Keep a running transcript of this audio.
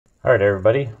Alright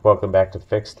everybody, welcome back to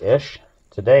Fixed-ish.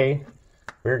 Today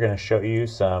we're going to show you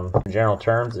some general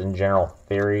terms and general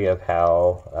theory of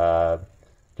how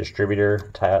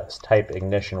distributor type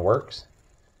ignition works.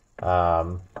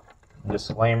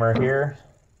 Disclaimer here,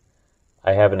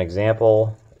 I have an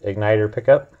example igniter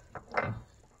pickup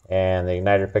and the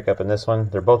igniter pickup in this one.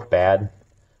 They're both bad,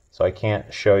 so I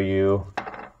can't show you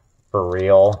for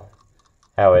real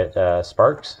how it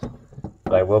sparks,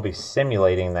 but I will be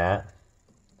simulating that.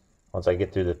 Once I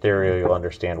get through the theory, you'll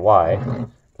understand why.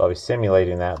 But I'll be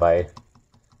simulating that by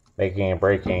making and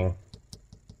breaking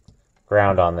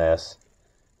ground on this,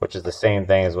 which is the same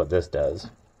thing as what this does.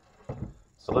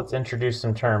 So let's introduce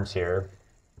some terms here.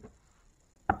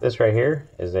 This right here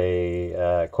is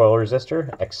a coil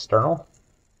resistor, external.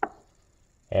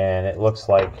 And it looks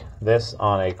like this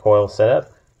on a coil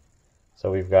setup. So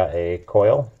we've got a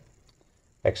coil,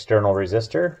 external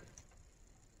resistor.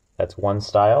 That's one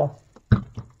style.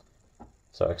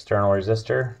 So external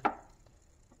resistor,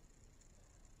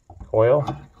 coil.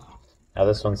 Now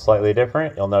this one's slightly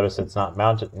different. You'll notice it's not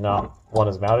mounted, not one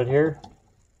is mounted here.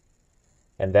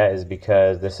 And that is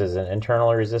because this is an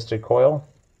internally resisted coil.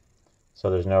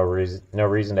 So there's no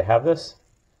reason to have this.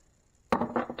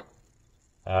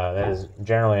 That is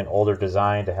generally an older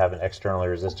design to have an externally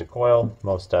resisted coil.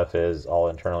 Most stuff is all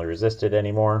internally resisted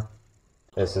anymore.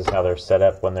 This is how they're set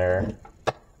up when they're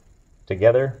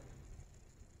together.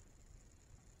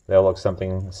 They'll look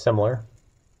something similar.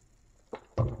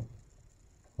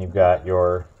 You've got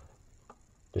your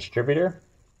distributor.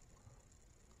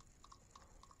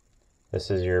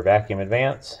 This is your vacuum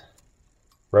advance,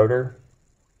 rotor.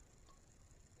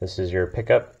 This is your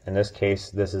pickup. In this case,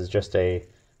 this is just a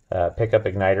pickup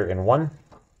igniter in one.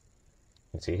 You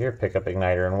can see here, pickup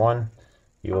igniter in one.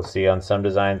 You will see on some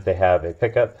designs they have a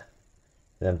pickup,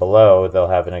 and then below they'll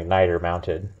have an igniter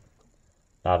mounted.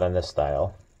 Not on this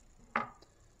style.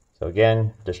 So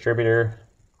again, distributor,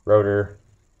 rotor,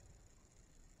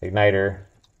 igniter,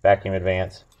 vacuum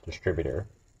advance, distributor.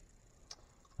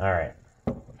 Alright,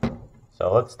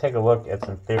 so let's take a look at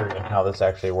some theory on how this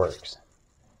actually works.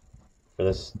 For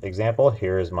this example,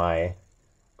 here is my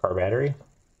car battery,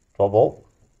 12 volt.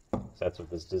 So that's what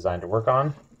this is designed to work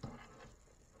on.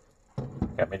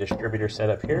 Got my distributor set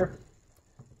up here.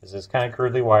 This is kind of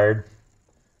crudely wired.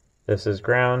 This is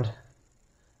ground.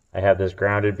 I have this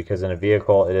grounded because in a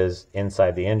vehicle it is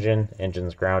inside the engine.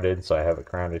 Engine's grounded, so I have it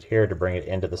grounded here to bring it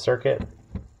into the circuit.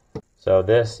 So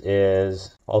this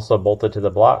is also bolted to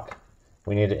the block.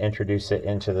 We need to introduce it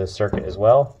into the circuit as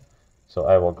well. So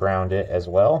I will ground it as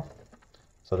well.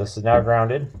 So this is now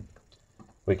grounded.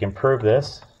 We can prove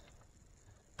this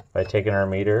by taking our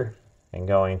meter and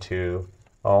going to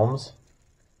ohms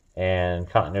and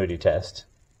continuity test.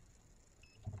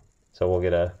 So we'll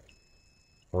get a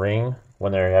ring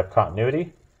when they have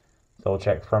continuity. So we'll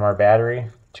check from our battery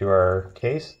to our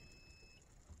case.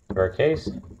 Okay,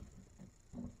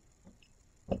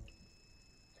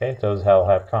 those will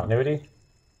have continuity.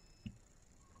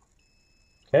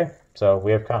 Okay, so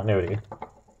we have continuity.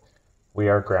 We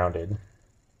are grounded.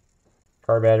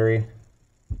 Car battery,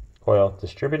 coil,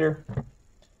 distributor.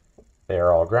 They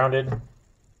are all grounded.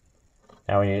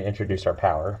 Now we need to introduce our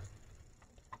power.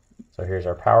 So here's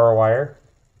our power wire.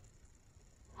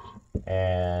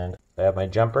 And I have my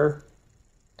jumper.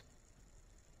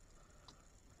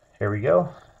 Here we go.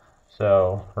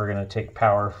 So we're going to take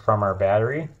power from our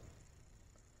battery.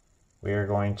 We are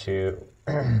going to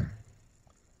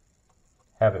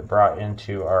have it brought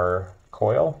into our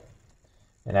coil.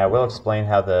 And I will explain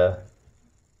how the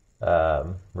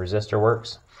resistor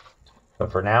works.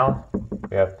 But for now,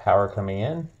 we have power coming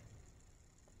in.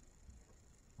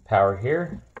 Power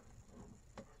here.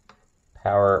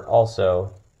 Power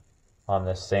also on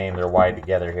this same, they're wired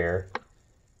together here.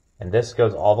 And this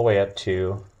goes all the way up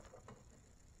to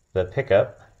the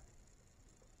pickup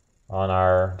on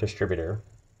our distributor.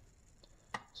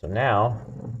 So now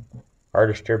our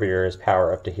distributor is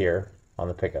power up to here on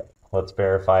the pickup. Let's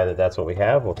verify that that's what we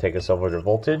have. We'll take us over to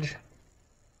voltage.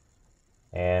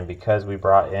 And because we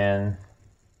brought in,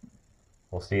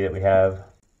 we'll see that we have,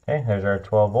 okay, there's our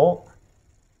 12 volt.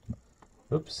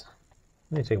 Oops,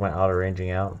 let me take my auto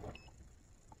ranging out.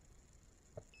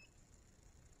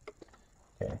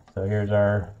 Okay, so here's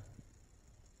our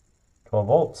 12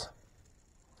 volts.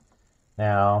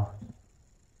 Now,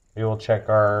 we will check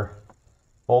our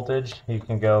voltage. You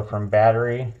can go from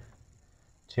battery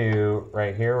to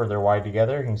right here where they're wired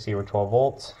together. You can see we're 12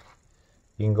 volts.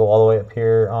 You can go all the way up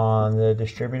here on the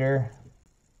distributor.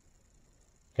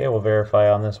 Okay, we'll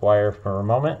verify on this wire for a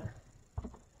moment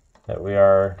that we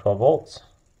are 12 volts.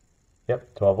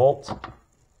 Yep, 12 volts.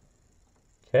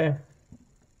 Okay.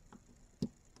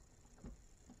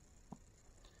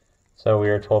 So we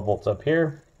are 12 volts up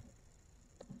here.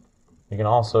 You can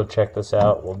also check this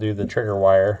out. We'll do the trigger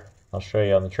wire. I'll show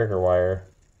you on the trigger wire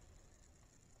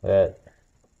that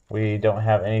we don't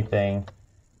have anything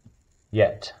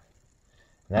yet.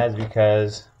 And that is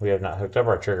because we have not hooked up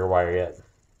our trigger wire yet.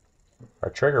 Our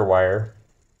trigger wire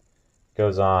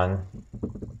goes on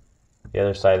the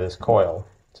other side of this coil.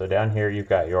 So down here you've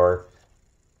got your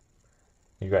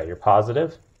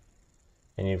positive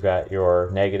and you've got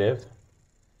your negative.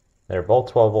 They're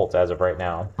both 12 volts as of right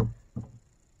now.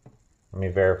 Let me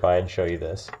verify and show you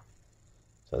this.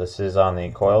 So this is on the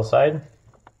coil side.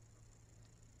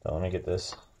 So let me get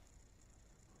this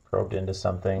probed into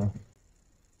something.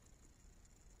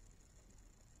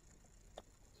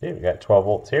 See, we got 12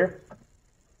 volts here.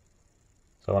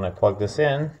 So when I plug this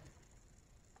in,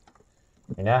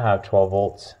 we now have 12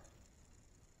 volts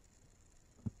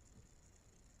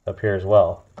up here as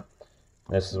well.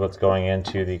 And this is what's going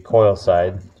into the coil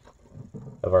side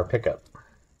of our pickup.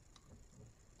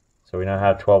 So we now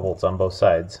have 12 volts on both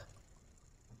sides.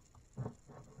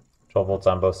 12 volts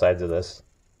on both sides of this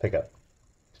pickup.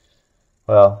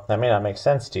 Well, that may not make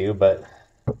sense to you, but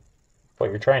what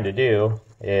you're trying to do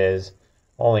is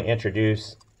only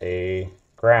introduce a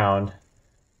ground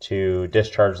to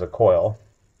discharge the coil.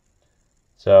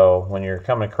 So when you're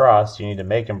coming across, you need to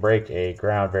make and break a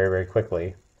ground very, very quickly.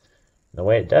 And the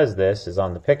way it does this is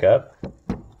on the pickup.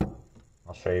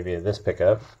 I'll show you via this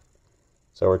pickup.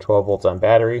 So we're 12 volts on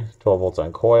battery, 12 volts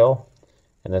on coil,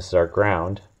 and this is our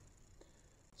ground.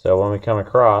 So when we come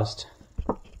across,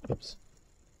 oops,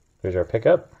 here's our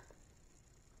pickup,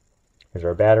 here's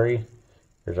our battery,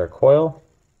 here's our coil,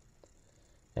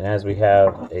 and as we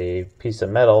have a piece of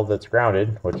metal that's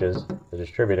grounded, which is the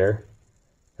distributor,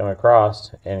 come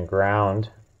across and ground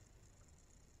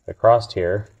across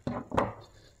here,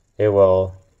 it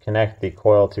will connect the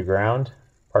coil to ground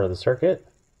part of the circuit,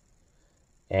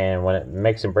 and when it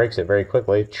makes and breaks it very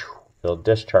quickly, it'll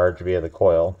discharge via the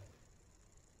coil.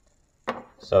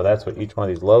 So that's what each one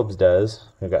of these lobes does.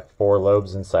 We've got 4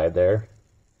 lobes inside there.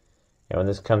 And when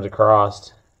this comes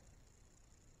across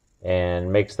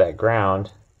and makes that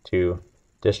ground to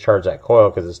discharge that coil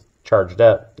because it's charged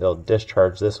up, it'll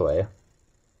discharge this way.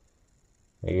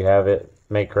 You have it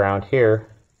make ground here,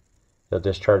 it'll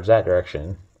discharge that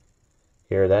direction.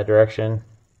 Here that direction,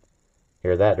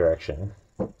 here that direction.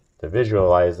 To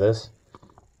visualize this, I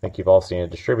think you've all seen a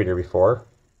distributor before.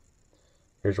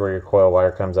 Here's where your coil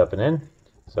wire comes up and in.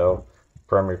 So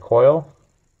from your coil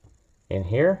in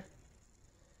here,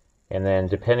 and then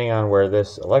depending on where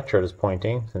this electrode is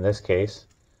pointing, in this case,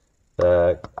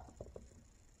 the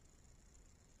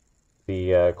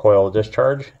coil will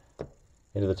discharge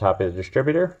into the top of the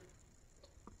distributor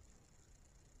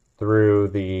through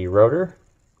the rotor,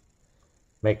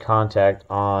 make contact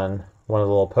on one of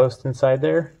the little posts inside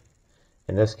there.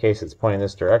 In this case, it's pointing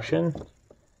this direction,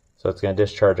 so it's going to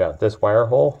discharge out this wire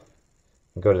hole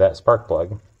and go to that spark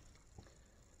plug.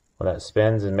 When that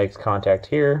spins and makes contact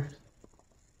here,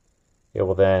 it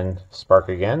will then spark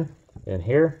again in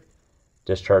here,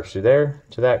 discharge through there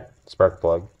to that spark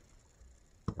plug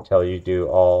until you do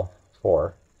all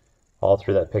 4. All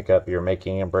through that pickup, you're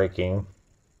making and breaking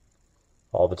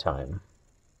all the time.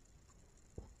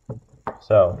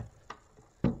 So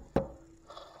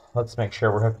let's make sure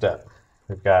we're hooked up.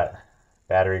 We've got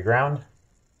battery ground.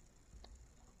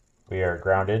 We are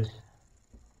grounded.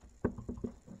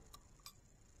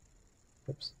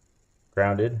 Oops.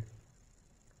 Grounded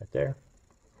right there.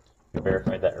 We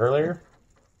verified that earlier.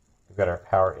 We've got our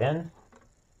power in,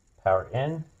 power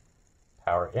in,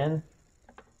 power in,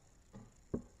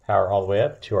 power all the way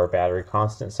up to our battery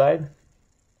constant side.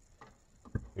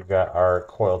 We've got our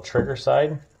coil trigger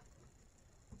side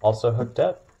also hooked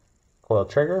up. Coil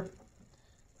trigger.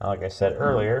 Now, like I said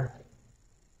earlier,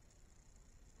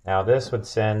 now this would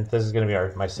send, this is going to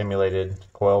be my simulated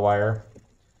coil wire.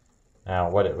 Now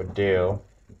what it would do,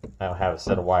 I don't have a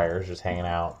set of wires just hanging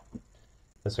out.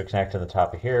 This would connect to the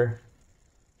top of here,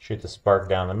 shoot the spark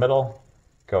down the middle,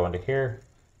 go into here,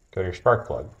 go to your spark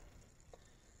plug.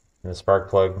 And the spark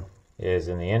plug is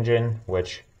in the engine,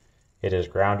 which it is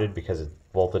grounded because it's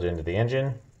bolted into the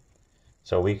engine.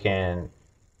 So we can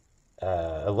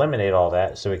eliminate all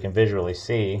that so we can visually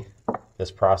see this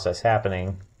process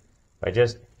happening by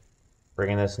just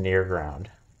bringing this near ground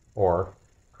or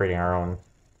creating our own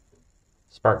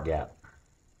spark gap.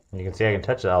 And you can see I can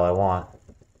touch it all I want.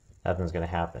 Nothing's going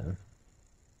to happen.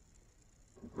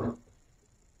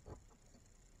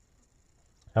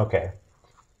 Okay,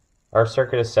 our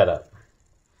circuit is set up.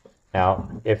 Now,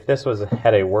 if this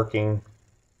had a working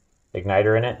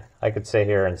igniter in it, I could sit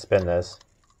here and spin this,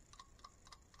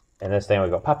 and this thing would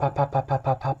go pop, pop, pop, pop, pop,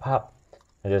 pop, pop, pop,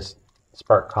 and just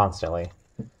spark constantly.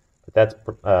 But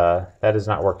that is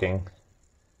not working,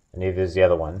 and neither is the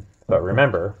other one. But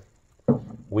remember,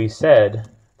 we said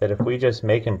that if we just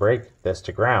make and break this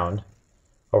to ground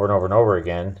over and over and over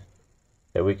again,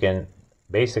 that we can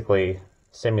basically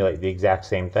simulate the exact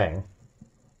same thing.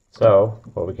 So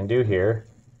what we can do here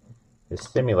is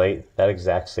simulate that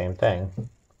exact same thing.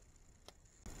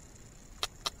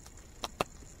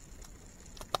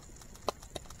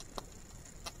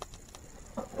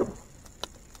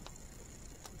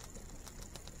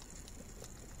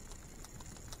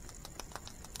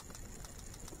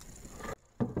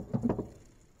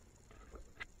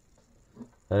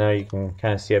 I know you can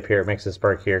kind of see up here, it makes a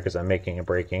spark here because I'm making and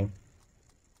breaking.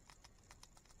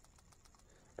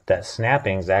 But that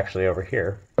snapping is actually over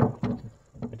here.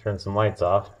 Let me turn some lights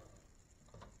off.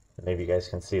 Maybe you guys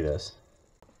can see this.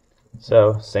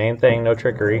 So, same thing, no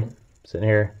trickery. Sitting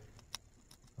here.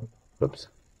 Oops.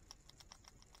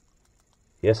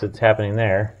 Yes, it's happening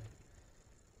there.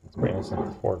 Let's bring this into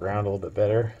the foreground a little bit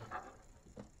better.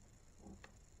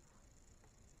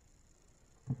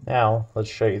 Now, let's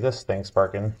show you this thing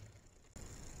sparking.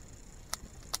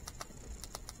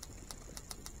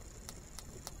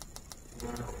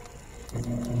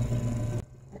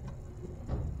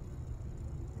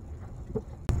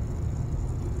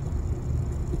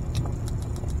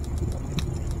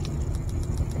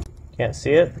 Can't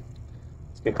see it?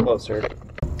 Let's get closer.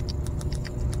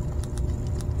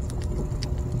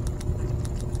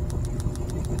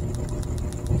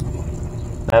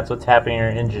 That's what's happening in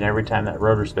your engine every time that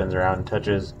rotor spins around and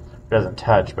touches, doesn't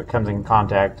touch, but comes in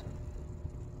contact,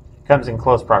 comes in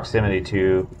close proximity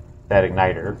to that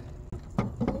igniter.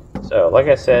 So, like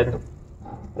I said,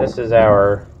 this is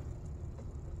our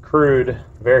crude,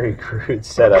 very crude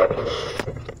setup.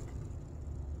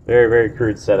 Very, very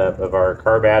crude setup of our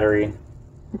car battery,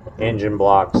 engine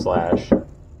block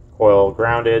 / coil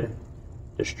grounded,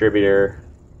 distributor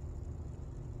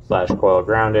 / coil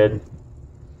grounded.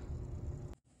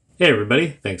 Hey everybody,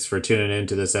 thanks for tuning in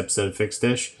to this episode of Fixed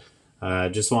Dish.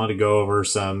 Just wanted to go over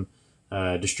some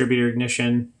distributor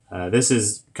ignition. This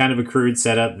is kind of a crude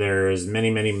setup. There's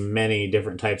many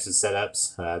different types of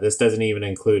setups. This doesn't even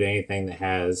include anything that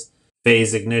has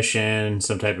phase ignition,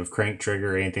 some type of crank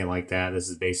trigger, or anything like that. This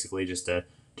is basically just a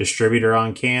distributor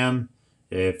on cam.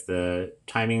 If the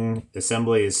timing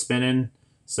assembly is spinning,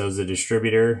 so is the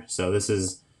distributor. So this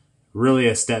is really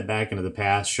a step back into the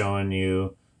past, showing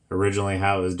you originally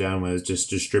how it was done was just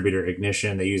distributor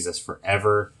ignition. They use this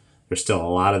forever. There's still a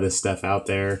lot of this stuff out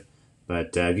there.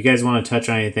 But if you guys want to touch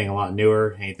on anything a lot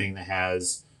newer, anything that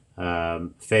has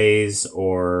phase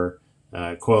or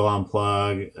coil on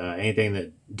plug, anything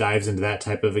that dives into that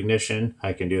type of ignition,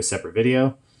 I can do a separate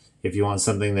video. If you want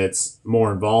something that's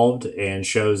more involved and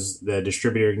shows the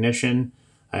distributor ignition,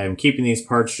 I am keeping these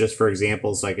parts just for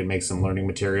examples so I can make some learning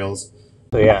materials.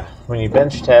 So yeah, when you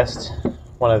bench test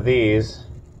one of these,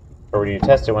 or when you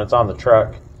test it when it's on the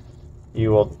truck,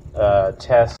 you will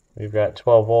test, we've got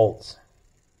 12 volts.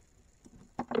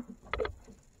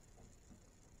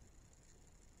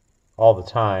 All the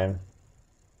time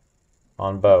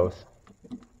on both.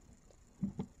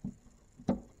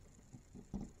 Bring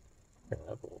it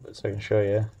up a little bit so I can show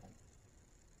you.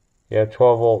 You have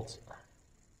 12 volts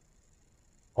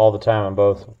all the time on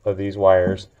both of these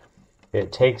wires.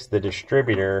 It takes the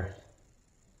distributor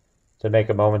to make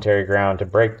a momentary ground to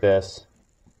break this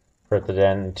for it to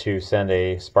then to send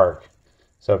a spark.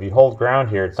 So if you hold ground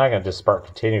here, it's not going to just spark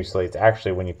continuously. It's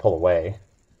actually when you pull away.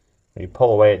 When you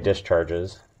pull away, it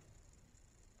discharges.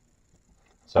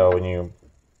 So when you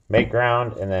make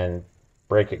ground and then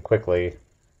break it quickly,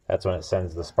 that's when it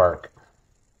sends the spark.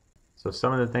 So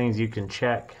some of the things you can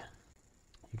check,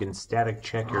 you can static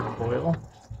check your coil.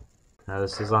 Now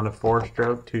this is on a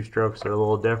 4-stroke. 2 strokes are a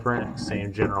little different,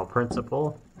 same general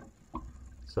principle.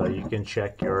 So you can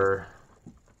check your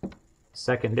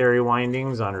secondary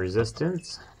windings on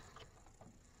resistance.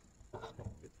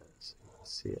 Let's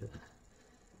see it.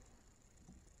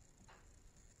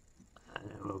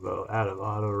 And we'll go out of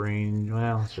auto range.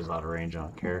 Well, it's just auto range, I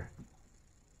don't care.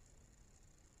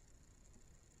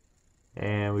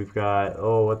 And we've got,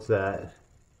 oh, what's that?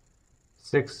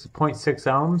 6.6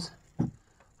 ohms.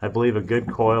 I believe a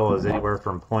good coil is anywhere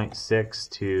from 0.6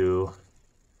 to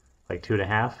like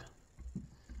 2.5.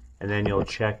 And then you'll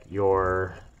check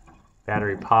your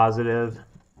battery positive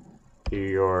to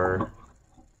your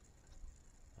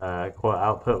coil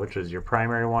output, which is your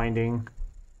primary winding.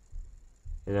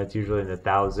 And that's usually in the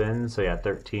thousands, so yeah,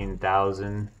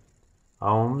 13,000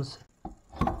 ohms.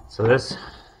 So this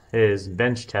is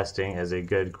bench testing as a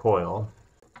good coil.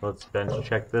 Let's bench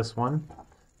check this one.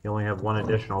 You only have one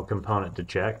additional component to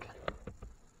check.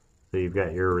 So you've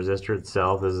got your resistor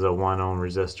itself. This is a 1 ohm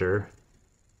resistor.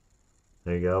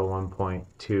 There you go,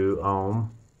 1.2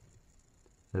 ohm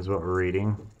is what we're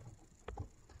reading.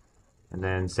 And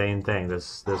then same thing,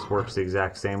 this works the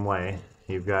exact same way.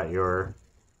 You've got your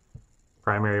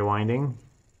primary winding,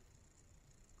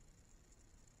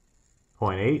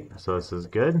 0.8, so this is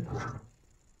good.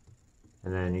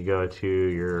 And then you go to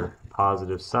your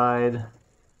positive side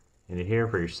into here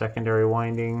for your secondary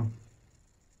winding,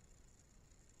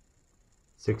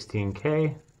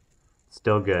 16K,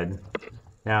 still good.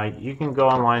 Now you can go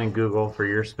online and Google for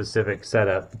your specific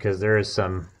setup because there is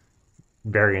some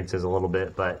variances a little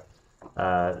bit, but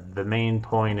the main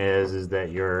point is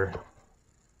that your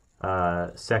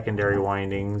secondary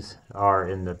windings are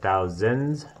in the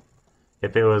thousands.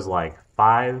 If it was like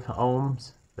 5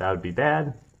 ohms, that would be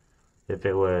bad. If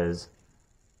it was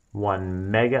 1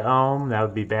 mega ohm, that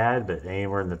would be bad, but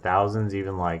anywhere in the thousands,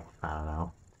 even like, I don't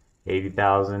know,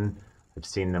 80,000, I've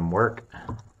seen them work.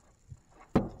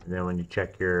 And then when you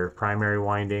check your primary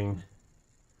winding,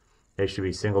 they should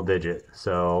be single digit.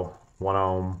 So 1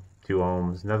 ohm, 2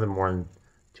 ohms, nothing more than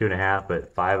 2.5,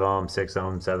 but 5 ohms, 6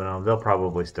 ohms, 7 ohms, they'll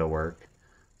probably still work.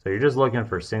 So you're just looking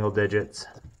for single digits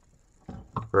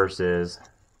versus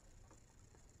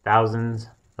thousands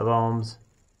of ohms,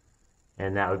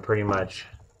 and that would pretty much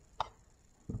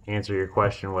answer your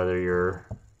question whether your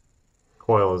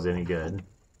coil is any good.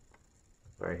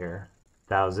 Right here,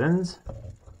 thousands,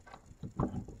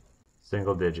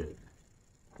 single digit,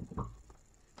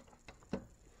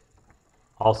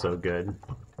 also good,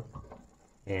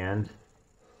 and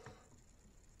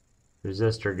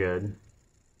resistor good,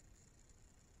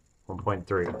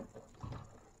 1.3.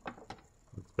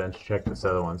 Let's bench check this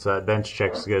other one. So that bench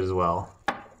check's good as well.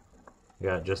 You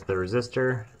got just the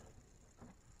resistor.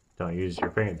 Don't use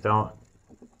your finger. Don't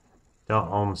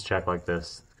ohms check like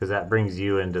this because that brings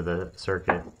you into the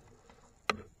circuit.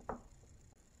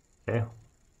 Okay,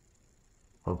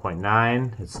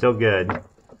 1.9. It's still good.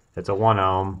 It's a 1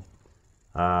 ohm.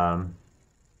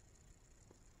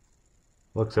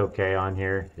 Looks okay on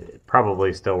here. It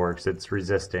probably still works. It's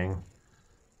resisting.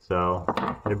 So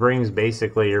it brings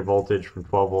basically your voltage from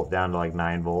 12 volt down to like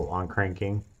 9 volt on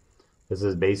cranking. This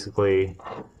is basically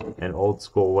an old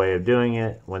school way of doing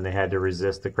it when they had to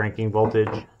resist the cranking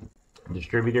voltage.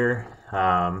 Distributor.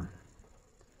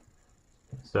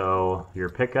 So your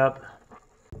pickup,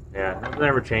 yeah, nothing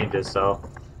ever changes. So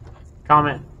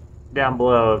comment down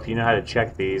below if you know how to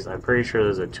check these. I'm pretty sure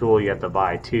there's a tool you have to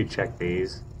buy to check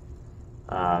these.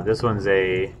 This one's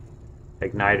a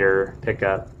igniter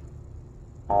pickup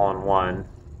all-in-one.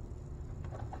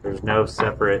 There's no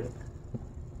separate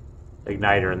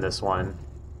igniter in this one.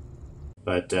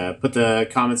 But put the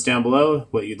comments down below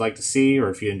what you'd like to see, or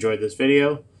if you enjoyed this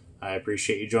video. I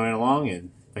appreciate you joining along,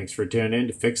 and thanks for tuning in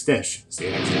to Fix Dish. See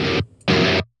you next time.